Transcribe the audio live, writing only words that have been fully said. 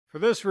For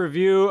this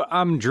review,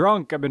 I'm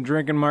drunk. I've been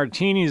drinking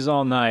martinis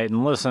all night.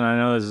 And listen, I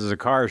know this is a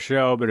car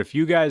show, but if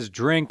you guys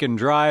drink and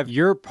drive,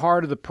 you're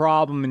part of the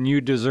problem and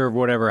you deserve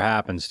whatever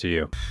happens to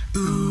you.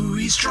 Ooh,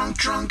 he's drunk,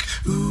 drunk.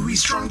 Ooh,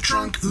 he's drunk,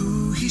 drunk.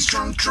 Ooh, he's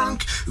drunk,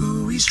 drunk.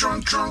 Ooh, he's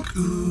drunk, drunk.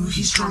 Ooh,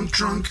 he's drunk,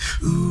 drunk.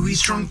 Ooh, he's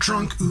drunk,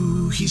 drunk.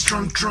 Ooh, he's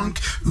drunk, drunk.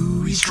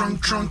 Ooh, he's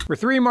drunk, drunk. We're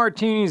 3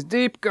 martinis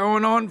deep,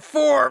 going on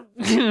 4.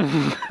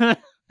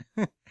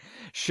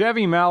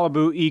 Chevy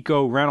Malibu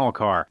Eco rental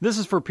car. This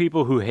is for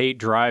people who hate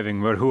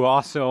driving, but who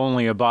also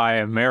only buy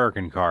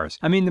American cars.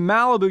 I mean, the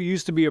Malibu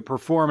used to be a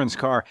performance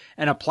car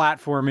and a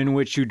platform in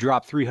which you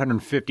drop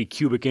 350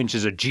 cubic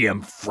inches of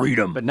GM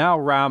freedom. But now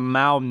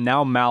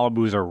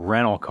Malibus are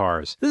rental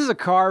cars. This is a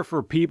car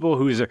for people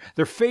whose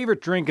their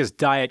favorite drink is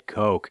Diet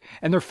Coke,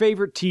 and their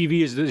favorite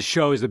TV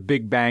show is The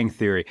Big Bang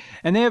Theory,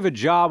 and they have a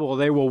job where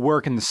they will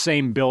work in the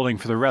same building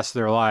for the rest of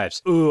their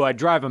lives. Ooh, I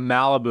drive a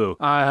Malibu.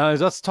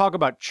 Let's talk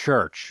about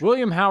church.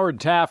 William Howard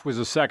Taft was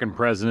the second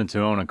president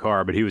to own a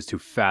car, but he was too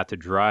fat to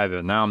drive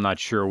it. Now I'm not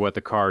sure what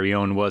the car he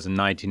owned was in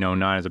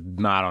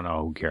 1909. I don't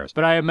know, who cares.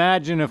 But I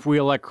imagine if we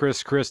elect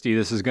Chris Christie,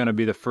 this is going to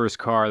be the first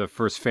car the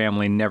first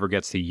family never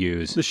gets to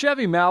use. The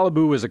Chevy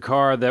Malibu was a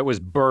car that was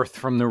birthed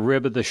from the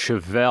rib of the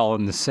Chevelle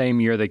in the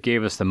same year that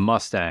gave us the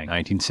Mustang,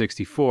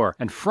 1964.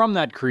 And from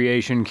that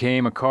creation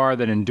came a car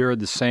that endured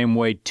the same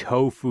way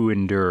tofu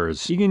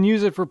endures. You can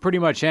use it for pretty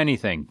much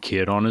anything.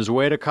 Kid on his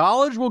way to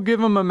college, we'll give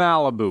him a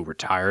Malibu.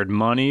 Retired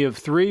money of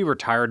 3,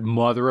 retired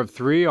mother of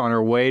 3 on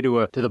her way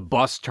to the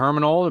bus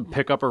terminal to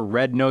pick up her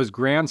red-nosed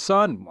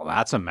grandson. Well,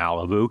 that's a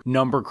Malibu.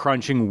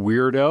 Number-crunching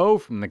weirdo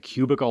from the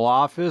cubicle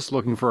office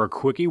looking for a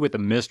quickie with the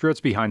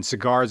mistress behind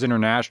Cigars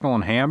International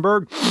in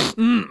Hamburg.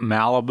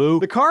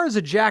 Malibu. The car is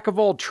a jack of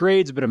all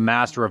trades but a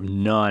master of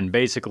none.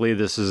 Basically,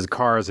 this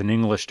car has an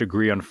English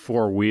degree on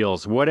 4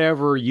 wheels.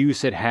 Whatever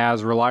use it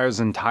has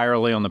relies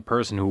entirely on the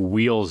person who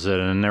wheels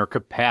it and their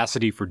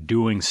capacity for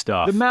doing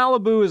stuff. The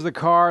Malibu is the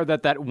car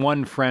that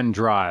one friend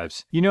drives.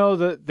 You know,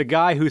 the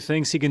guy who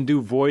thinks he can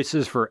do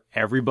voices for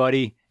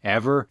everybody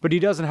ever, but he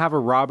doesn't have a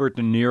Robert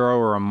De Niro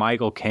or a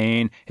Michael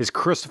Caine. His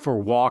Christopher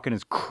Walken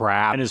is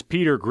crap, and his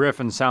Peter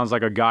Griffin sounds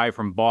like a guy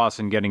from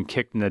Boston getting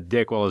kicked in the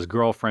dick while his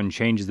girlfriend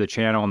changes the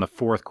channel in the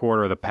 4th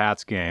quarter of the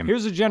Pats game.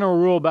 Here's a general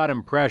rule about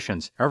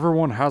impressions.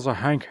 Everyone has a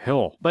Hank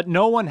Hill, but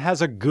no one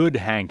has a good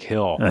Hank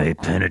Hill. I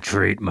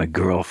penetrate my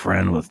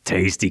girlfriend with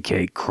tasty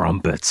cake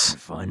crumpets. I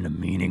find the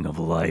meaning of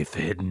life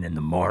hidden in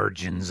the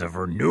margins of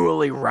her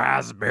newly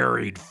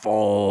raspberried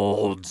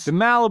folds. The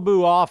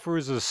Malibu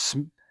offers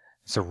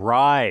it's a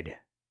ride.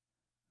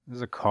 This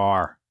is a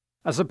car.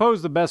 I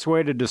suppose the best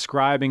way to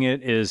describing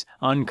it is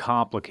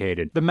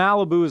uncomplicated. The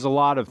Malibu is a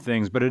lot of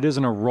things, but it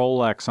isn't a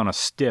Rolex on a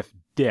stiff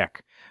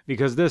dick,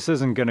 because this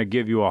isn't going to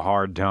give you a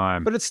hard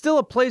time. But it's still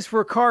a place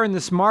for a car in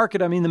this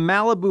market. I mean, the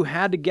Malibu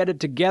had to get it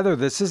together.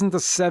 This isn't the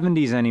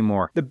 70s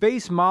anymore. The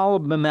base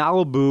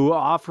Malibu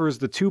offers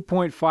the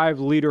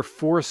 2.5-liter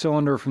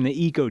 4-cylinder from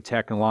the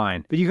Ecotec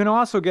line. But you can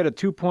also get a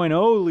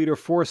 2.0-liter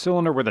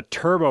 4-cylinder with a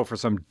turbo for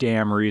some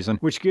damn reason,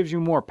 which gives you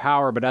more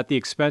power, but at the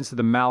expense of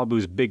the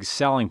Malibu's big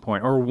selling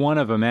point, or one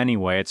of them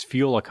anyway, its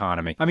fuel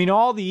economy. I mean,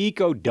 all the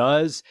Eco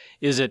does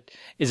is it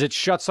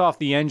shuts off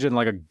the engine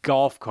like a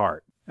golf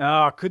cart.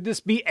 Could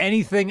this be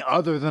anything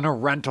other than a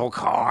rental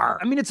car?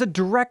 I mean, it's a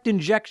direct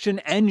injection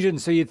engine,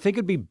 so you'd think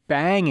it'd be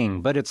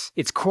banging, but it's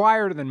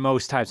quieter than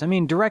most types. I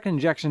mean, direct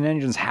injection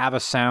engines have a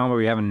sound, but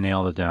we haven't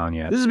nailed it down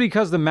yet. This is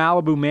because the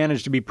Malibu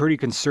managed to be pretty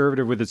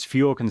conservative with its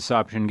fuel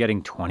consumption,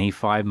 getting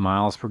 25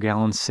 miles per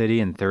gallon city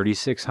and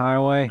 36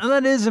 highway. And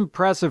that is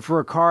impressive for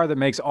a car that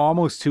makes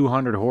almost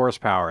 200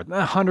 horsepower.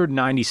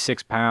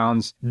 196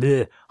 pounds.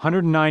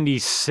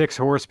 196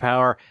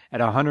 horsepower at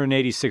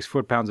 186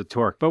 foot-pounds of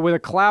torque. But with a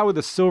cloud with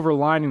a silver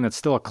lining that's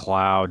still a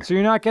cloud. So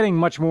you're not getting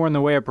much more in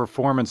the way of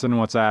performance than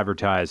what's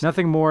advertised.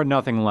 Nothing more,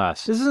 nothing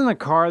less. This isn't a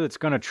car that's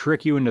going to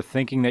trick you into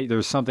thinking that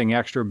there's something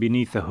extra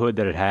beneath the hood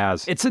that it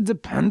has. It's a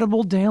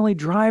dependable daily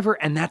driver,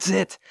 and that's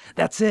it.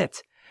 That's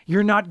it.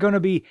 You're not going to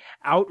be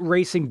out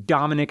racing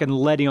Dominic and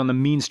Letty on the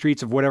mean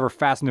streets of whatever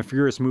Fast and the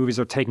Furious movies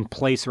are taking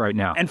place right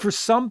now. And for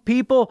some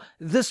people,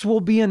 this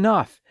will be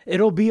enough.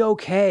 It'll be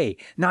okay.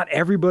 Not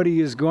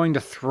everybody is going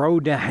to throw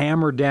the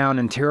hammer down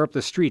and tear up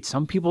the street.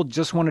 Some people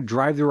just want to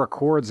drive their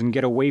Accords and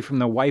get away from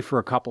the wife for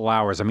a couple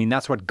hours. I mean,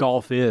 that's what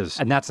golf is.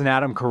 And that's an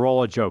Adam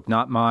Carolla joke,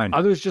 not mine.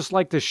 Others just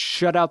like to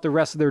shut out the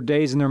rest of their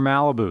days in their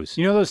Malibus.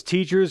 You know those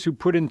teachers who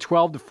put in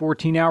 12 to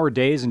 14-hour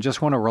days and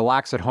just want to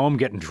relax at home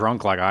getting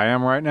drunk like I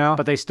am right now?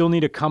 But they still need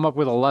to come up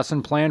with a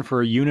lesson plan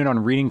for a unit on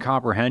reading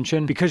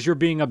comprehension because you're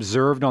being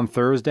observed on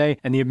Thursday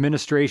and the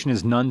administration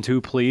is none too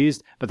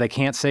pleased, but they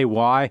can't say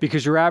why?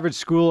 Because your average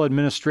school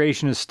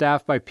administration is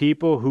staffed by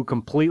people who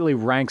completely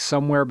rank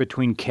somewhere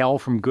between Kel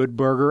from Good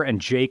Burger and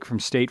Jake from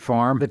State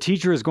Farm. The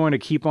teacher is going to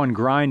keep on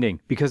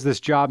grinding because this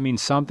job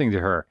means something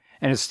to her.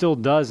 And it still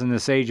does in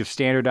this age of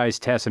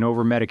standardized tests and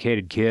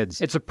over-medicated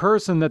kids. It's a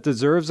person that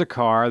deserves a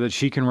car that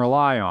she can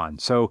rely on.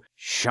 So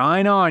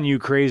shine on, you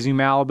crazy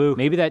Malibu.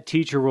 Maybe that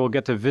teacher will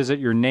get to visit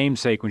your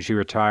namesake when she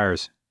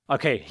retires.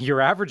 Okay,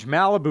 your average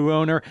Malibu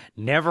owner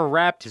never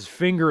wrapped his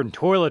finger in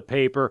toilet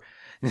paper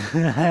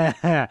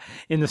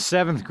in the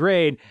 7th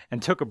grade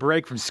and took a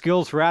break from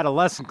skills for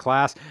adolescent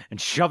class and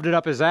shoved it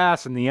up his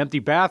ass in the empty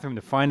bathroom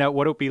to find out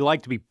what it would be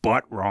like to be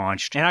butt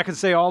raunched. And I can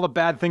say all the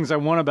bad things I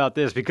want about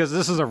this because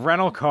this is a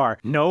rental car.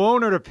 No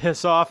owner to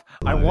piss off.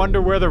 I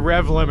wonder where the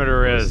rev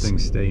limiter is. This thing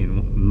stay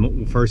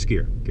in first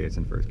gear. Okay, it's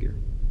in first gear.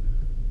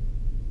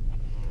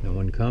 No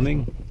one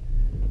coming.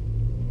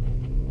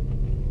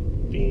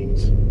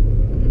 Beans.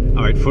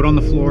 All right, foot on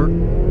the floor.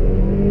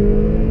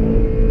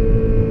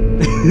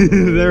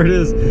 There it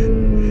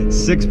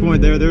is. 6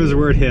 point there. There's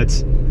where it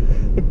hits.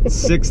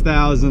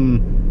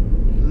 6,000.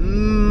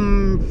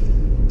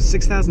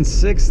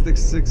 6,006.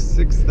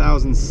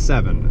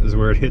 6,007 is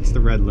where it hits the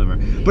red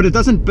limiter. But it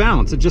doesn't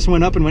bounce. It just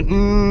went up and went.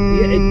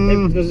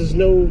 Yeah, there's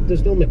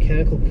no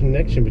mechanical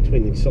connection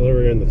between the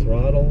accelerator and the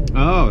throttle.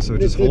 Oh, so it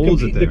just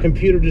holds it there. The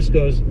computer just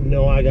goes,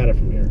 no, I got it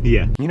from here.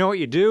 Yeah. You know what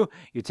you do?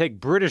 You take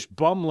British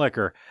bum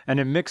liquor and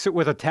then mix it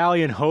with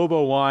Italian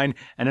hobo wine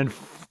and then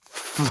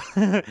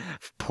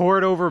pour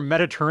it over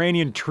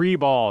Mediterranean tree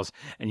balls.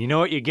 And you know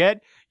what you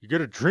get? You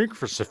get a drink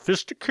for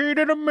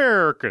sophisticated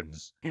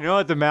Americans. You know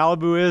what the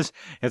Malibu is?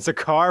 It's a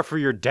car for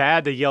your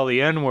dad to yell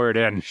the N-word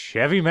in.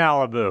 Chevy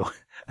Malibu.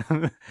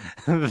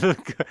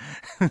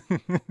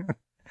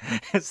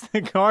 It's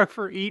the car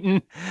for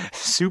eating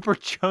super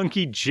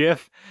chunky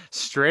Jif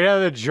straight out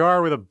of the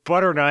jar with a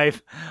butter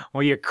knife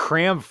while you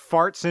cram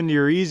farts into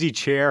your easy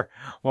chair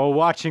while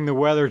watching the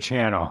Weather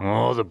Channel.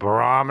 Oh, the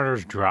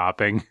barometer's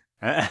dropping.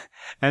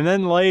 And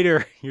then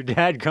later, your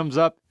dad comes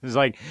up and is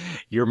like,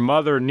 your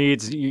mother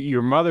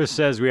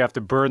says we have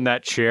to burn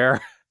that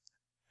chair.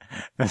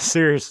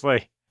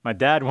 Seriously, my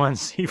dad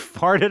once, he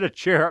farted a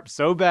chair up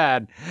so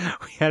bad,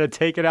 we had to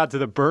take it out to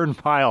the burn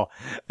pile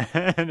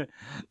and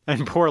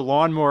pour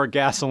lawnmower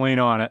gasoline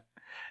on it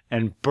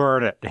and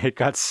burn it. It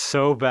got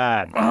so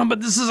bad. But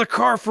this is a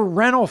car for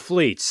rental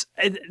fleets.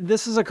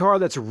 This is a car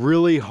that's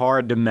really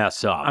hard to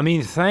mess up. I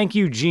mean, thank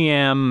you,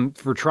 GM,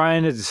 for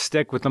trying to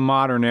stick with the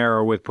modern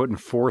era with putting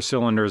 4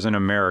 cylinders in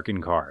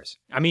American cars.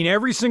 I mean,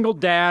 every single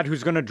dad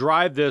who's going to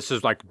drive this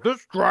is like,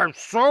 this drives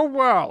so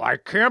well. I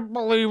can't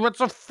believe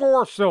it's a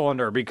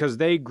 4-cylinder, because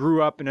they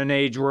grew up in an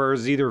age where it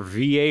was either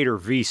V8 or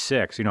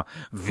V6. You know,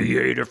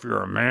 V8 if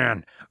you're a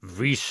man,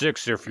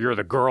 V6 if you're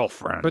the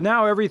girlfriend. But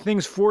now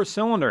everything's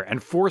 4-cylinder,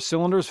 and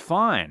 4-cylinder's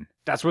fine.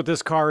 That's what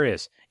this car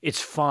is. It's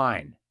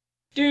fine.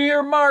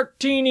 Dear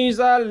Martinis,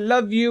 I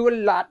love you a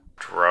lot.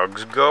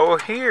 Drugs go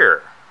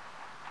here.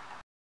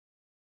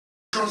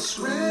 He's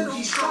drunk,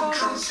 he's drunk,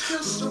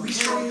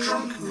 he's drunk,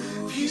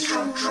 he's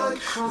drunk,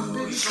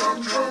 he's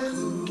drunk,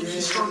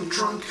 he's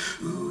drunk,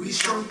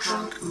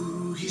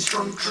 he's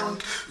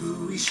drunk,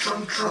 he's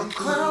drunk,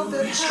 cloud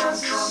that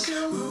has a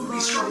silver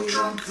he's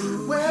drunk,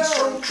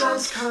 well,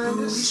 that's kind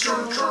of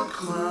silver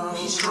cloud.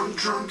 He's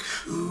drunk,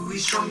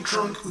 he's drunk,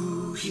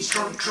 he's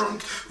drunk,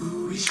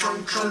 he's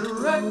drunk,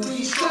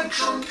 directing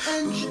drunk,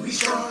 engine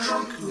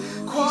start,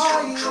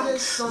 quiet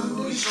as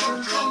Sunday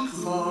church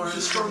far.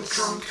 He's drunk,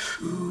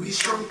 he's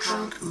drunk,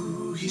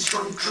 he's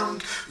drunk,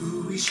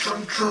 he's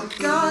drunk,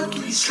 God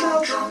can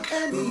still drunk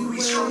anyway,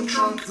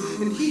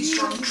 and he can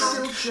still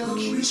judge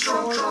you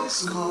for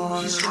his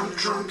car. He's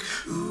drunk,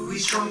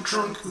 he's drunk,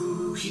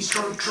 he's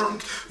drunk,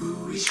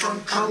 he's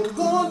drunk, I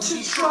want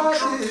to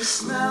try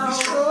this now,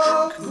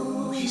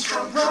 he's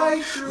drunk,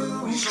 right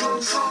through his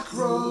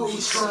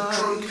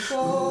roadside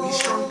before.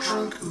 He's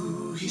drunk,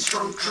 he's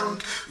drunk,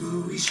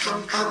 he's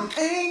drunk, I'm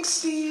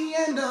angsty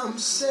and I'm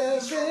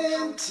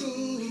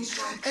 17,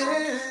 and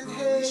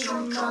hey,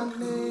 my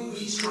name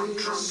is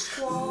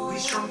Squall.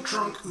 He's drunk,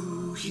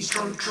 he's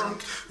drunk, he's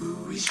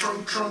drunk, he's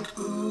drunk,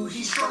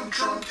 he's drunk,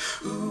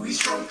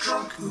 he's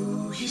drunk,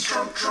 he's drunk, he's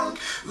drunk,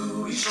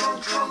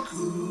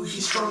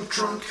 he's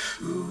drunk,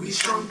 he's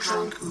drunk,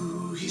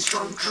 he's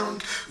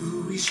drunk,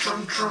 he's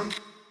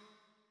drunk.